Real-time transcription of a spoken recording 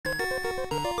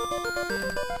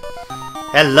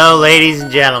Hello, ladies and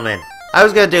gentlemen. I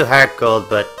was gonna do Heart Gold,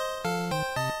 but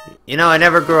you know, I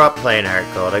never grew up playing Heart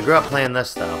Gold. I grew up playing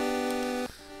this, though.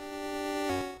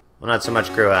 Well, not so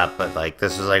much grew up, but like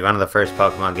this was like one of the first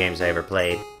Pokemon games I ever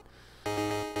played.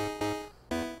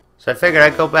 So I figured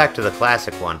I'd go back to the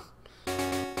classic one.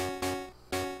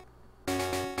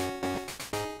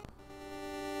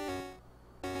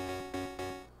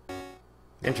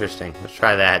 Interesting. Let's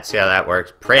try that. See how that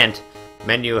works. Print.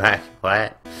 Menu hack.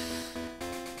 What?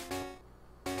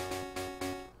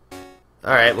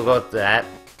 Alright, we'll go with that.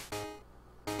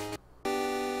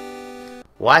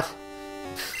 What?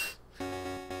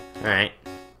 Alright.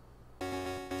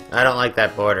 I don't like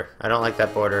that border. I don't like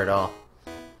that border at all.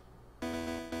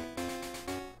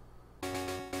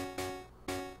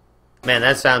 Man,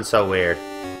 that sounds so weird.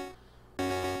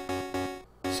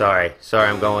 Sorry. Sorry,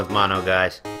 I'm going with mono,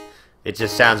 guys. It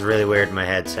just sounds really weird in my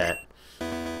headset.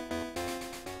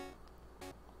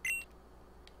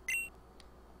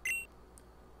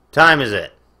 Time is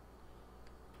it?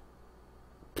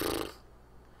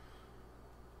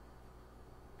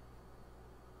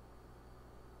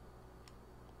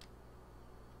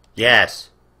 Yes.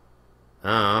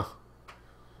 Let's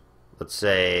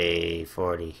say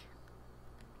 40.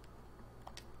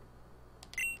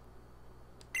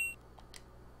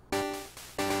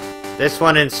 This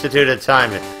one instituted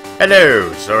time.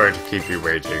 Hello, sorry to keep you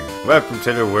waiting. Welcome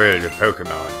to the world of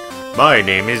Pokemon. My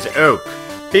name is Oak.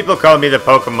 People call me the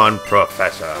Pokemon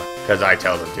Professor, because I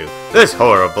tell them to. This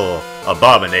horrible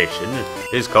abomination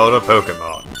is called a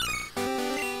Pokemon.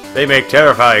 They make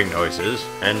terrifying noises,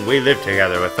 and we live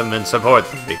together with them and support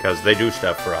them because they do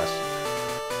stuff for us.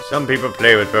 Some people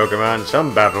play with Pokemon,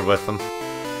 some battle with them.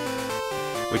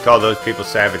 We call those people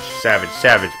savage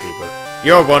people.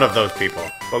 You're one of those people,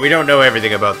 but we don't know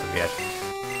everything about them yet.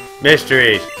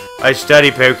 Mysteries. I study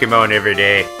Pokemon every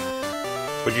day.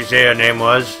 What'd you say your name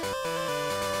was?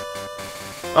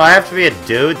 Oh, I have to be a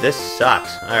dude? This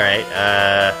sucks. Alright,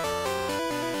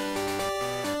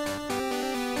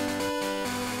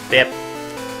 Bip.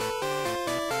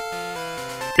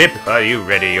 Bip, are you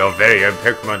ready? Your very own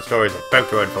Pokemon story is about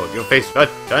to unfold. You'll face fun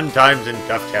times and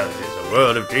tough challenges. A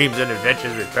world of dreams and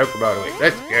adventures with Pokemon awaits.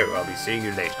 Let's go. I'll be seeing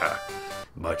you later.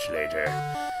 Much later.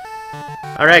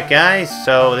 Alright, guys.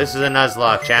 So, this is a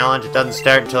Nuzlocke challenge. It doesn't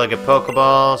start until I get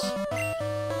Pokeballs.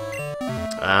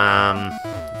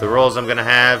 The rules I'm gonna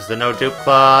have is the no dupe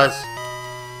clause.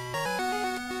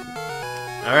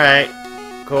 Alright.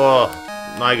 Cool.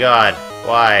 My god.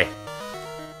 Why?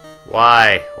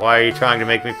 Why? Why are you trying to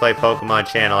make me play Pokemon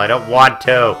Channel? I don't want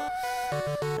to!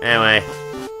 Anyway.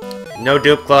 No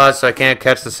dupe clause, so I can't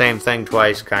catch the same thing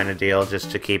twice kind of deal,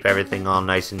 just to keep everything all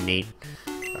nice and neat.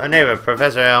 Our neighbor,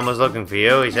 Professor Elm, was looking for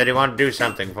you. He said he wanted to do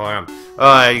something for him.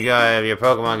 Oh, your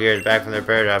Pokemon gear is back from their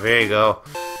repair shop. Here you go.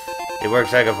 It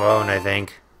works like a phone, I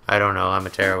think. I don't know, I'm a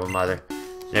terrible mother.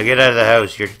 Now get out of the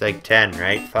house, you're like 10,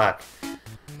 right? Fuck.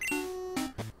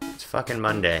 It's fucking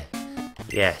Monday.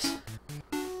 Yes.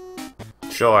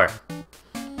 Sure.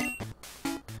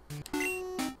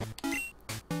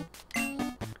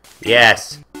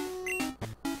 Yes.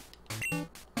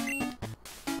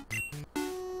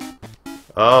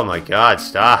 Oh my god,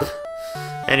 stop.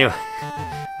 Anyway.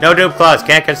 No dupe clause,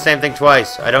 can't catch the same thing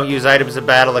twice. I don't use items in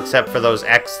battle except for those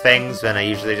X things, and I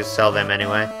usually just sell them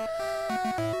anyway.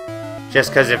 Just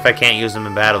because if I can't use them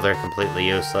in battle, they're completely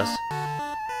useless.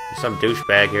 There's some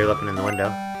douchebag here looking in the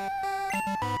window.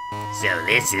 So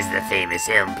this is the famous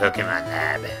Elm Pokemon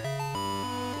Lab.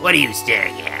 What are you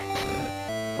staring at?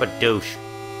 What douche?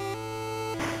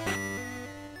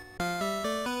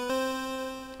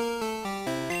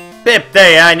 Bip,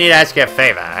 there, I need to ask you a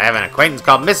favor. I have an acquaintance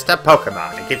called Mr.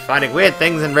 Pokemon. He keeps finding weird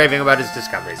things and raving about his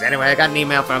discoveries. Anyway, I got an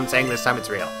email from him saying this time it's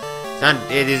real.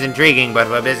 It is intriguing, but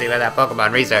we're busy with our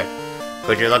Pokemon research.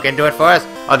 Could you look into it for us?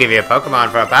 I'll give you a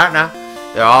Pokemon for a partner.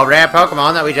 They're all rare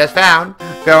Pokemon that we just found.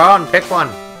 Go on, pick one.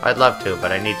 I'd love to,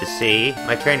 but I need to see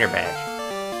my trainer badge.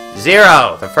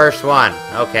 0, the first one.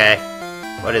 Okay.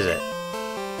 What is it?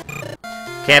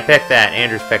 Can't pick that.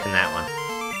 Andrew's picking that one.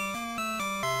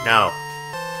 No.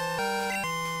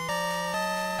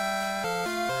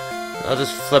 I'll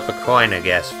just flip a coin, I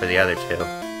guess, for the other two.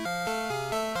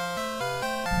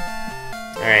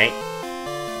 Alright.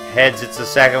 Heads, it's the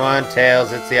second one.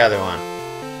 Tails, it's the other one.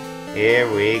 Here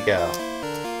we go.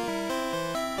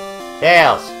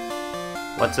 Tails!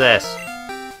 What's this?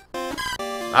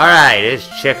 Alright, it's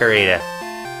Chikorita.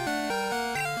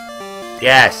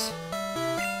 Yes.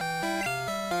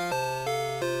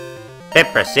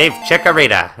 Pip received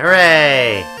Chikorita.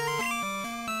 Hooray!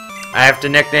 I have to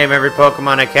nickname every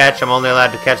Pokemon I catch. I'm only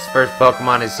allowed to catch the first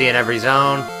Pokemon I see in every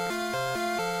zone.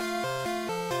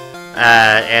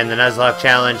 And the Nuzlocke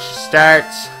challenge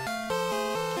starts.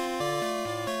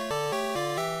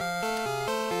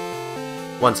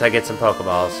 Once I get some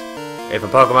pokeballs. If a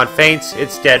Pokemon faints,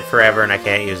 it's dead forever and I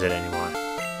can't use it anymore.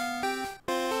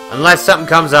 Unless something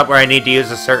comes up where I need to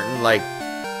use a certain, like,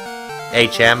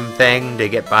 HM thing to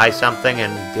get by something,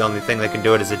 and the only thing that can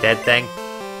do it is a dead thing.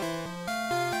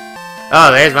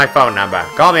 Oh, there's my phone number.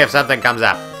 Call me if something comes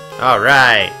up.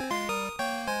 Alright.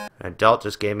 An adult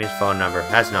just gave me his phone number.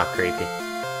 That's not creepy.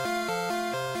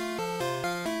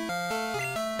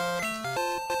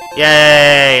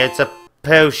 Yay! It's a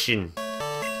potion.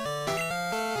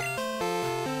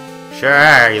 Sure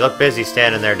are. You look busy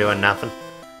standing there doing nothing.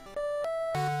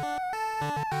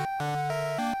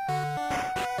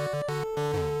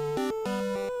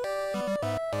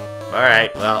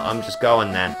 Alright, well, I'm just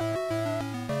going then.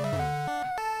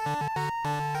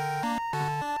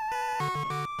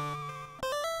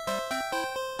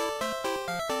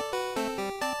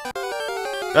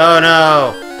 Oh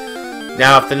no!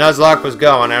 Now, if the Nuzlocke was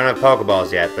going, I don't have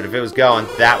Pokeballs yet, but if it was going,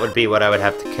 that would be what I would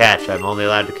have to catch. I'm only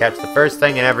allowed to catch the first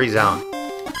thing in every zone.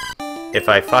 If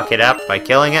I fuck it up by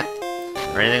killing it,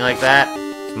 or anything like that,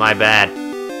 it's my bad.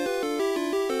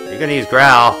 You're gonna use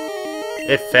Growl.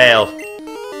 It failed.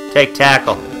 Take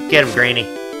Tackle. Get him, Greenie.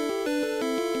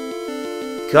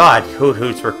 God, Hoot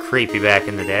Hoots were creepy back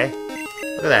in the day.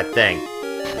 Look at that thing.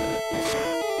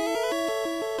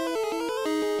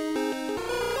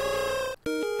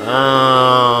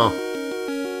 Oh.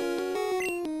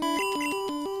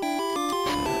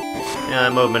 Yeah,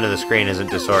 the movement of the screen isn't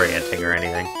disorienting or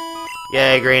anything.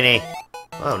 Yay, Greenie.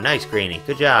 Oh, nice, Greenie.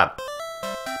 Good job.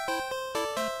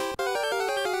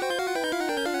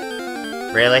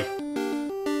 Really?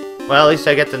 Well, at least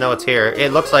I get to know it's here.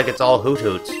 It looks like it's all Hoot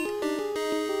Hoots.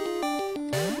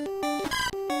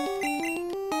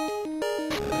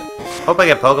 Hope I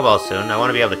get Pokeballs soon. I want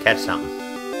to be able to catch something.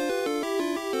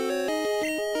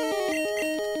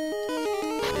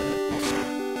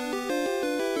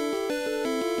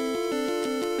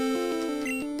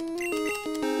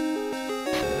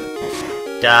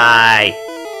 Die!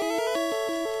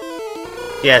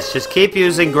 Yes, just keep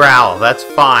using Growl. That's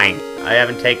fine. I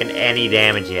haven't taken any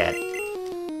damage yet.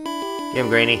 Get him,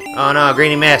 Greenie. Oh no,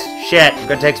 Greenie missed. Shit, I'm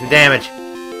gonna take some damage.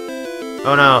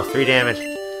 Oh no, 3 damage.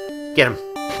 Get him.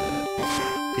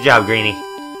 Good job, Greenie.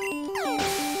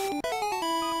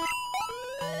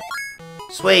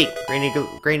 Sweet!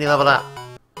 Greenie leveled up.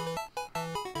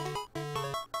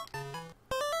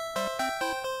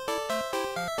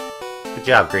 Good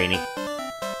job, Greenie.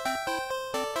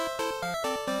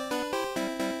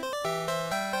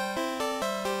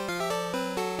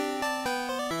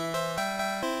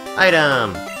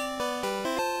 Item!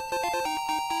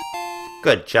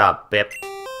 Good job, Bip.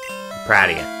 I'm proud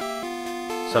of you.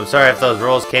 So I'm sorry if those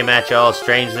rolls came at you all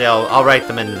strangely. I'll write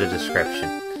them into the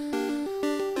description.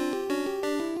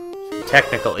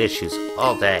 Technical issues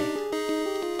all day.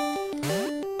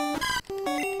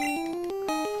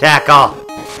 Tackle!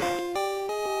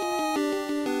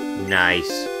 Nice.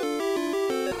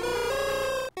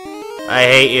 I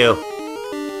hate you.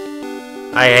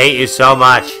 I hate you so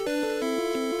much.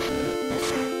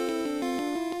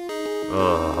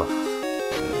 Oh.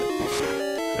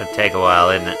 It's gonna take a while,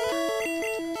 isn't it?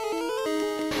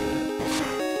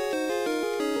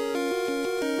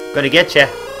 Gonna get you.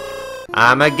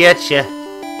 I'ma get you. You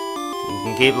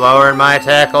can keep lowering my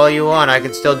attack all you want. I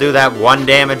can still do that 1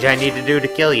 damage I need to do to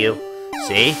kill you.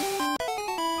 See?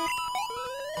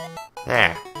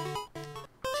 There.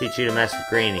 Teach you to mess with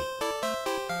Greenie.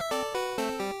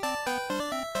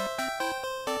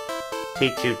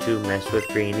 Teach you to mess with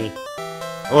Greenie.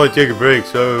 I want to take a break,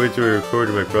 so I went to record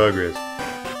my progress.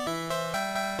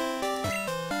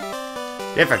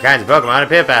 Different kinds of Pokemon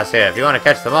appear past here. If you want to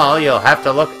catch them all, you'll have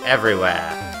to look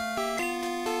everywhere.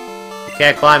 You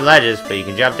can't climb ledges, but you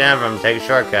can jump down from them and take a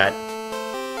shortcut.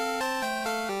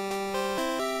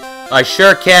 I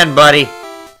sure can, buddy.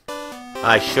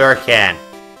 I sure can.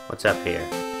 What's up here?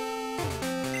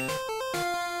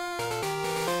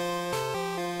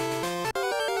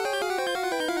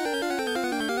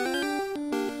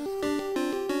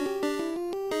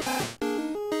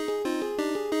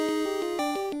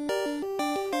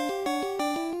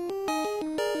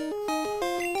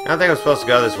 I don't think I'm supposed to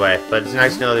go this way, but it's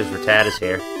nice to know there's Rattatas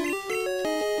here.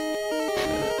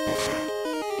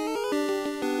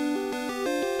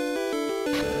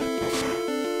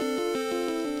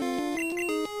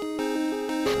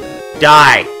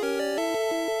 Die!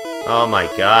 Oh my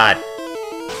god.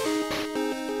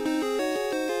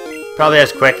 Probably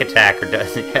has quick attack or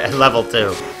does at level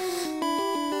 2.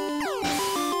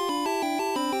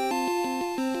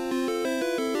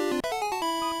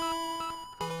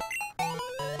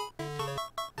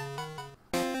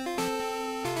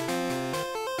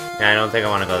 I don't think I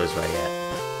want to go this way yet.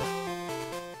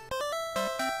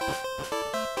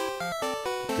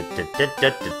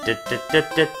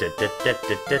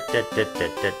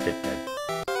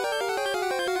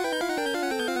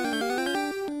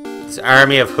 This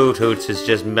army of Hoot Hoots is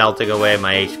just melting away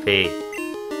my HP.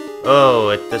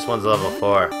 Oh, this one's level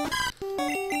 4.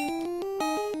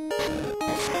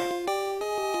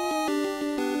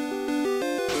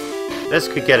 This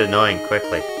could get annoying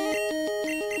quickly.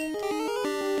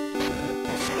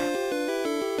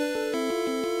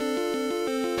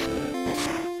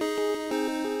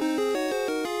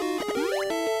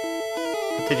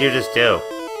 What did you just do?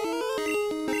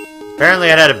 Apparently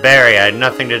it had a berry. I had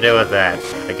nothing to do with that.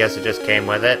 I guess it just came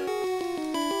with it.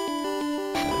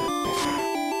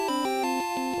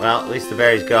 Well, at least the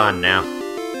berry's gone now.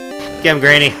 Get him,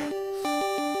 Greenie.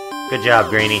 Good job,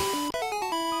 Greenie.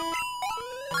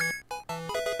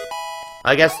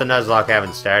 I guess the Nuzlocke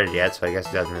haven't started yet, so I guess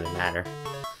it doesn't really matter.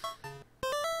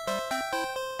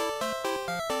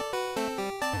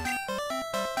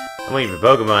 I'm waiting for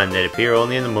Pokemon that appear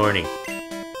only in the morning.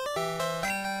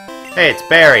 Hey, it's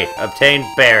Barry. Obtained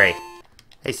Barry.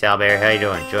 Hey, Salberry, how you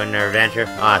doing? Joining our adventure?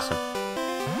 Awesome.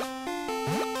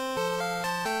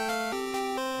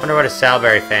 Wonder what a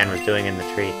Salberry fan was doing in the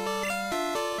tree.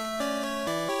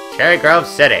 Cherry Grove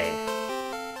City.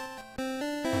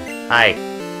 Hi.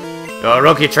 You're a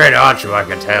rookie trainer, aren't you? I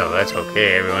can tell. That's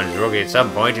okay. Everyone's a rookie at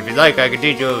some point. If you'd like, I can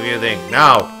teach you a few things.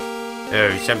 Now!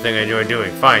 Something I enjoy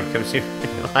doing. Fine, come see me.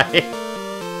 I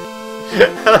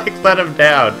let him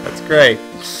down. That's great.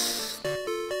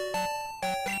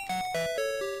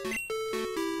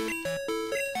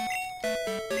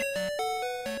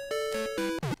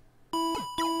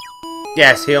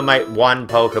 Yes, heal my one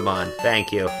Pokemon.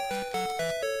 Thank you.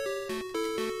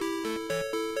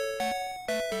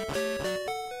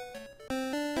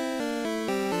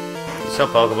 You sell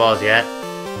Pokeballs yet?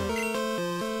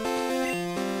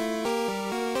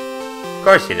 Of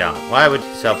course you don't. Why would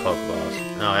you sell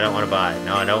Pokeballs? No, I don't want to buy.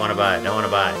 No, I don't want to buy. I don't want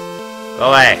to buy. Go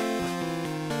away.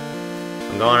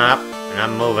 I'm going up, and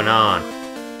I'm moving on.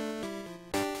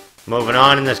 Moving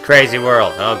on in this crazy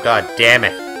world. Oh, god damn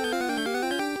it.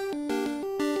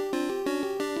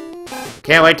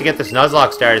 Can't wait to get this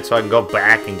Nuzlocke started so I can go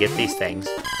back and get these things.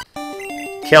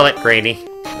 Kill it, Greenie.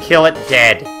 Kill it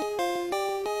dead.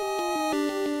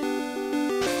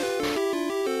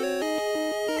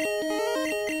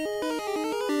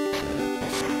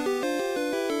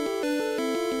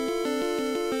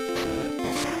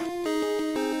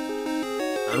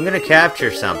 I'm gonna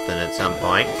capture something at some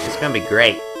point. It's gonna be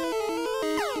great.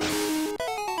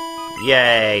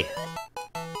 Yay.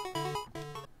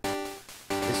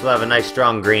 This will have a nice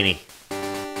strong Greenie.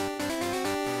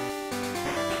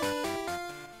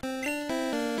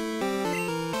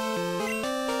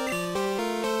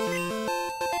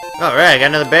 Alright, I got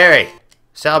another berry.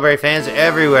 Salberry fans are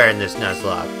everywhere in this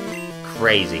Nuzlocke.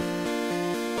 Crazy.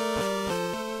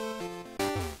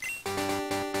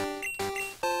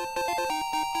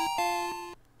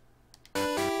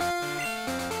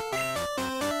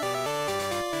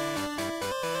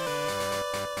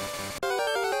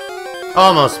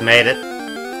 Almost made it.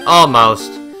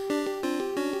 Almost.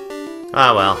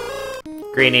 Oh well.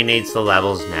 Greenie needs the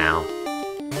levels now.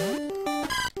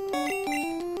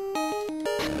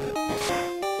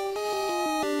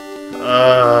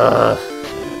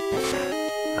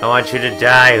 I want you to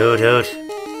die, Hoot Hoot.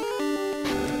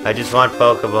 I just want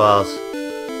Pokeballs.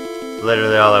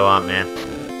 Literally all I want, man.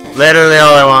 Literally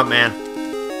all I want, man.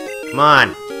 Come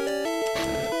on.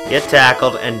 Get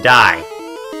tackled and die.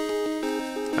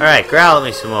 Alright, growl at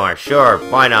me some more. Sure,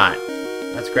 why not?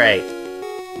 That's great.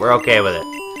 We're okay with it.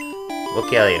 We'll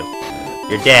kill you.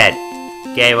 You're dead.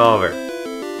 Game over.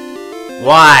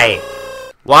 Why?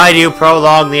 Why do you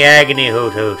prolong the agony,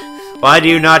 Hoot Hoot? Why do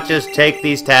you not just take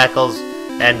these tackles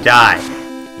and die?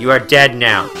 You are dead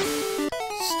now.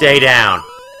 Stay down.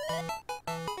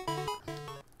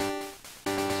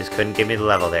 Just couldn't give me the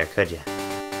level there, could you?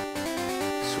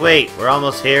 Sweet, we're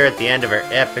almost here at the end of our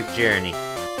epic journey.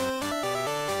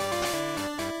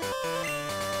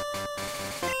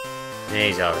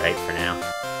 He's alright for now.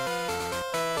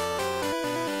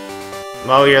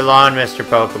 Mow your lawn, Mr.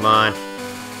 Pokemon.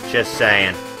 Just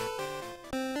saying.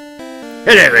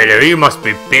 Hello, you must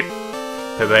be Pip.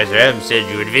 Professor M said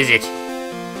you would visit.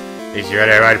 Is your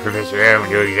other right, Professor M,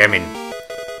 to examine?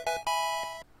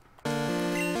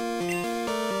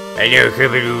 I know a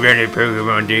couple who run a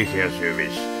Pokemon daycare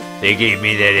service. They gave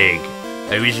me that egg.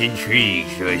 I was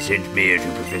intrigued, so I sent mail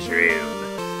to Professor M.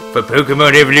 For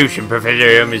Pokemon evolution,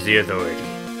 Professor M is the authority.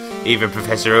 Even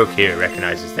Professor Oak here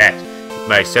recognizes that.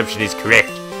 My assumption is correct.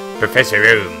 Professor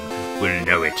M will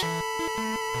know it.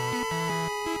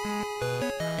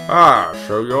 Ah,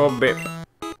 so you're Bip.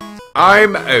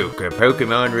 I'm Oak, a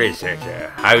Pokemon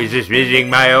researcher. I was just visiting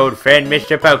my old friend,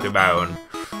 Mr. Pokemon.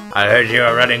 I heard you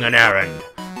were running an errand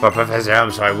for Professor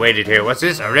Elm, so I waited here. What's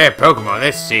this? A rare Pokemon.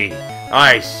 Let's see.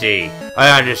 I see.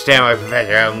 I understand why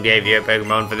Professor Elm gave you a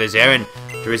Pokemon for this errand.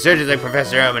 To researchers like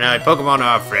Professor Elm and I, Pokemon are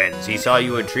our friends. He saw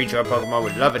you would treat your Pokemon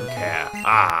with love and care.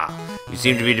 Ah, you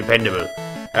seem to be dependable.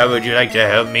 How would you like to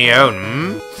help me out,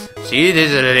 See, this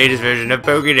is the latest version of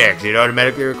Pokédex. It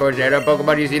automatically records every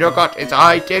Pokemon you see or caught. It's a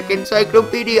high-tech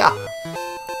encyclopedia.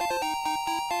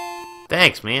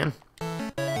 Thanks, man.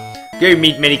 Go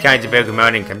meet many kinds of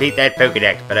Pokemon and complete that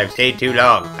Pokédex, but I've stayed too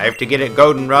long. I have to get a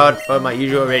goldenrod for my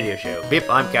usual radio show. Bip,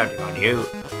 I'm counting on you.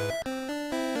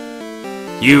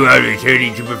 You are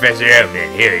returning to Professor Elm,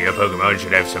 then. Here, your Pokemon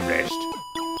should have some rest.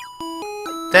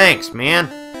 Thanks, man.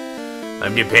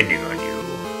 I'm depending on you.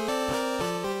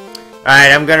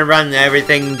 Alright, I'm gonna run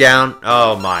everything down.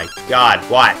 Oh my god,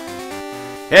 what?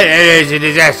 It is a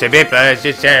disaster, Bip. It's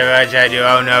just terrible. I tried to.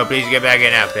 Oh no, please get back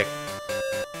in now, quick.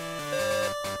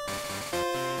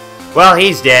 Well,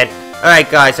 he's dead. Alright,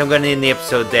 guys, I'm gonna end the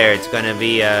episode there. It's gonna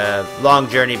be a long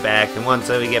journey back, and once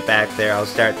we get back there, I'll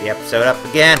start the episode up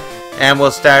again, and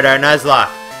we'll start our Nuzlocke.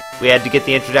 We had to get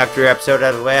the introductory episode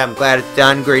out of the way. I'm glad it's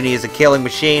done. Greeny is a killing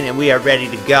machine, and we are ready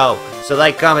to go. So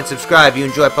like, comment, subscribe. You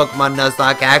enjoy Pokemon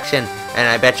Nuzlocke action, and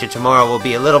I bet you tomorrow will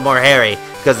be a little more hairy,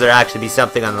 because there'll actually be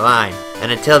something on the line.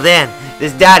 And until then,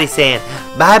 this is Dottie saying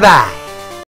bye-bye.